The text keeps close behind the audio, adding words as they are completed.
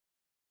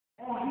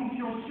or he's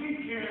your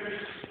sheep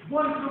carrier,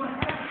 what is going to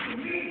happen to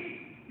me?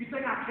 You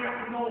think I care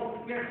for no,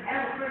 there's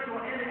elephants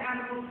or any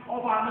animals?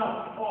 Oh, I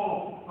know.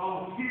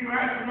 Oh, ski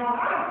rats and all.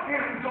 I don't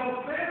care for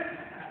those things.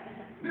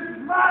 This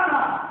is my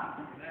life.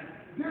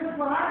 This is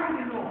what I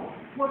need to know.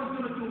 What it's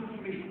going to do for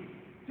me.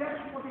 That's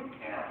what they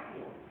care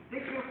for.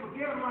 They care for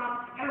their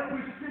life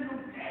every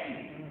single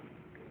day.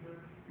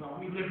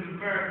 No, we live in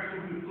America, so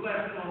we're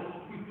blessed, so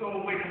we throw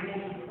away the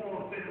most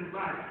important thing in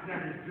life,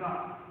 that is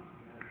God.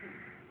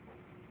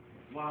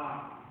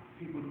 Why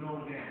people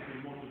know that the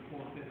most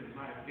important thing in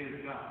life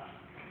is God.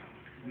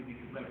 We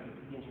neglect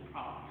the most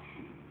powerful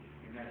truth,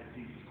 and that is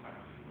Jesus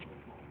Christ.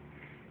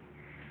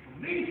 For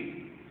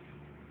me,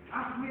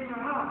 I in the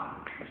house,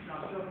 I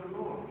shall serve the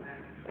Lord.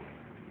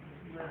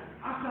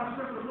 I shall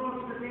serve the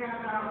Lord today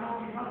after I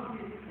know He helps me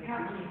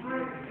have the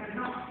strength and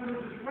help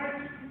finish His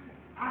race.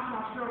 I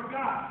shall serve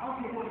God.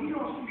 Okay, well, He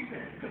don't see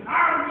that. Because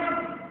I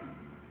remember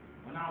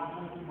when I was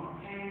going through my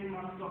pain,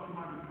 my suffering,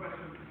 my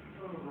depression,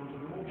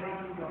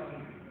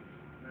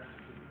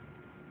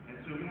 and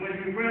so when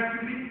you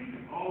rescue me,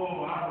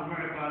 oh, I don't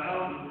worry about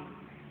elders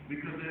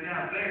because they're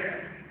not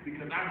there.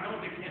 Because I know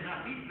they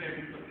cannot be there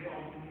because they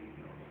all need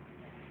help.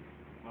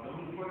 But the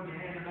only person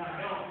handing out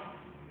help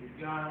is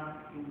God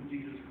through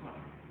Jesus Christ.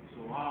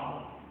 So I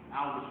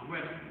was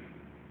rescued.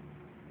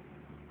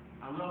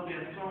 I love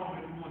that song.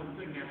 If you want to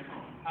sing that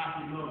song,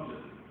 How He Loves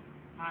Us.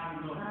 How He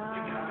Loves Us.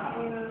 Sing that song. How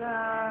He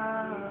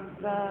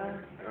loves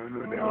us.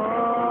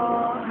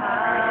 Oh,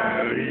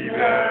 how He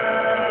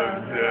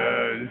loves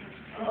us.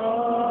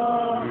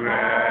 Oh,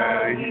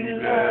 how He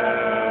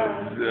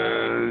loves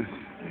us.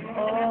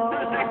 Oh,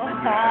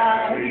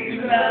 how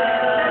He loves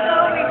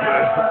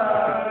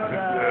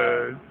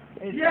us.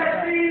 Yes,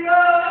 He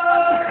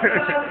loves us.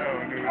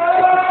 How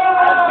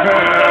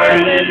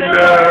He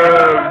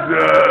loves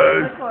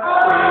us. Oh,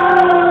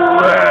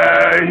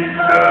 how He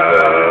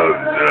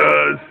loves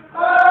us. Oh,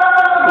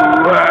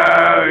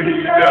 how He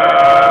loves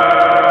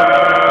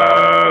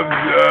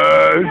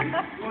us.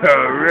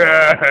 All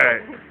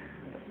right.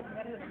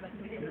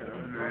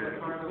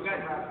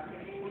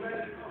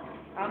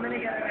 How many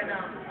got it right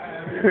now?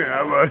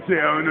 I'm about to say, I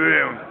don't know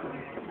that one.